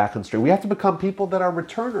ourselves back on straight. We have to become people that are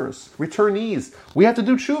returnees. We have to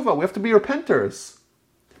do tshuva. We have to be repenters.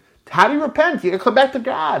 How do you repent? You got to come back to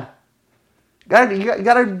God. You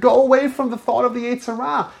got to go away from the thought of the Yetzer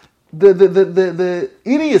Hara, the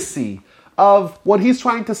idiocy of what he's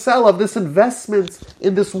trying to sell, of this investment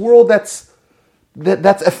in this world that's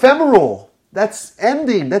ephemeral, that's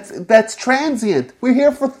ending, that's transient. We're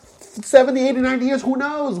here for 70, 80, 90 years. Who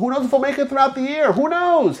knows? Who knows if we'll make it throughout the year? Who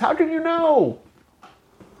knows? How can you know?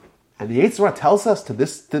 And the Yetzer Hara tells us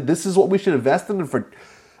this is what we should invest in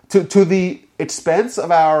to the expense of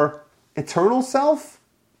our eternal self.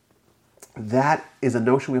 That is a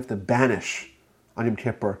notion we have to banish on Yom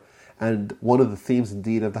Kippur. And one of the themes,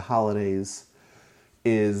 indeed, of the holidays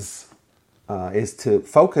is to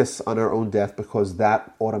focus on our own death, because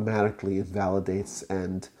that automatically invalidates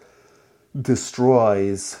and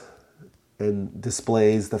destroys and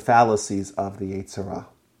displays the fallacies of the Yetzer Hara.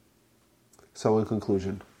 So in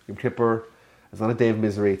conclusion, Yom Kippur is not a day of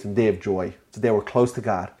misery, it's a day of joy. It's a day we're close to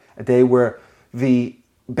God, a day where the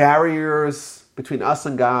barriers between us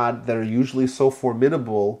and God that are usually so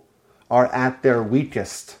formidable are at their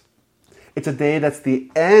weakest. It's a day that's the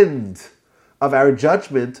end of our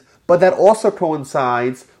judgment, but that also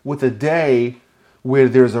coincides with a day where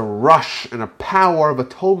there's a rush and a power of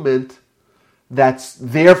atonement that's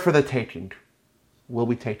there for the taking. Will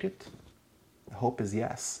we take it? The hope is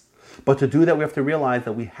yes. But to do that, we have to realize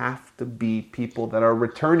that we have to be people that are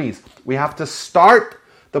returnees. We have to start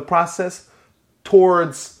the process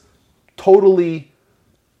towards totally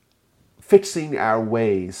fixing our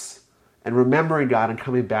ways and remembering God and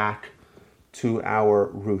coming back to our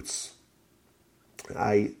roots.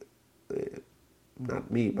 Not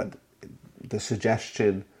me, but the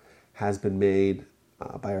suggestion has been made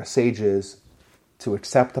by our sages to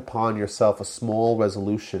accept upon yourself a small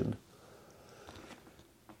resolution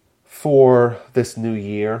for this new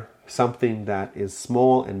year, something that is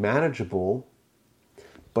small and manageable,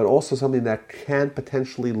 but also something that can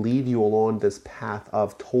potentially lead you along this path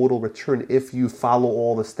of total return if you follow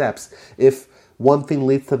all the steps. If one thing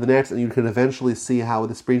leads to the next and you can eventually see how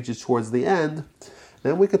this brings you towards the end,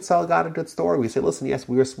 then we could sell God a good story. We say, listen, yes,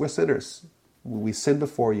 we're sinners. We sinned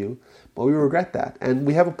before you, but we regret that. And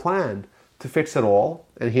we have a plan to fix it all,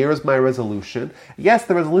 and here is my resolution. Yes,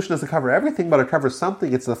 the resolution doesn't cover everything, but it covers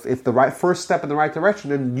something. It's the right first step in the right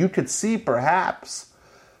direction, and you could see perhaps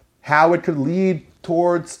how it could lead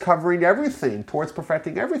towards covering everything, towards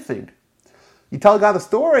perfecting everything. You tell God the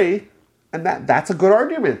story, and that's a good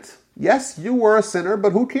argument. Yes, you were a sinner,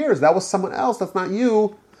 but who cares? That was someone else. That's not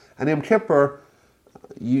you. And Yom Kippur,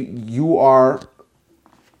 you are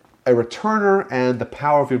a returner, and the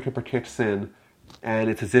power of Yom Kippur kicks in,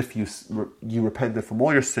 and it's as if you repented from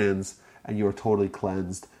all your sins, and you are totally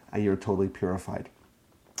cleansed, and you're totally purified.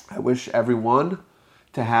 I wish everyone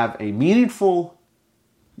to have a meaningful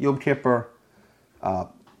Yom Kippur,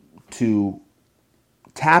 to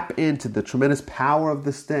tap into the tremendous power of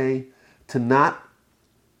this day, to not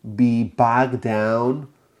be bogged down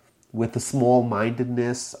with the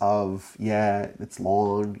small-mindedness of, it's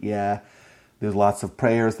long, there's lots of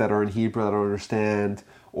prayers that are in Hebrew that I don't understand,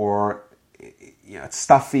 or it's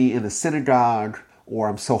stuffy in the synagogue, or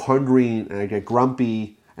I'm so hungry and I get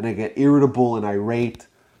grumpy and I get irritable and irate.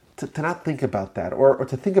 To not think about that, or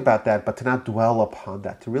to think about that, but to not dwell upon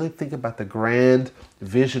that, to really think about the grand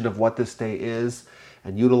vision of what this day is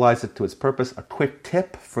and utilize it to its purpose. A quick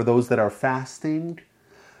tip for those that are fasting: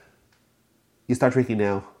 you start drinking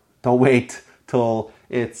now. Don't wait till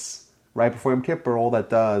it's right before Yom Kippur. All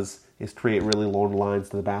that does is create really long lines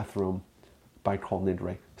to the bathroom by Kol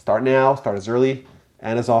Nidre. Start now, start as early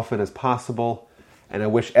and as often as possible. And I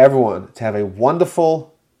wish everyone to have a wonderful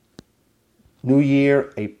New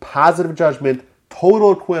Year, a positive judgment,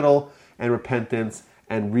 total acquittal and repentance,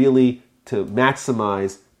 and really to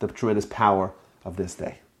maximize the tremendous power of this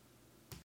day.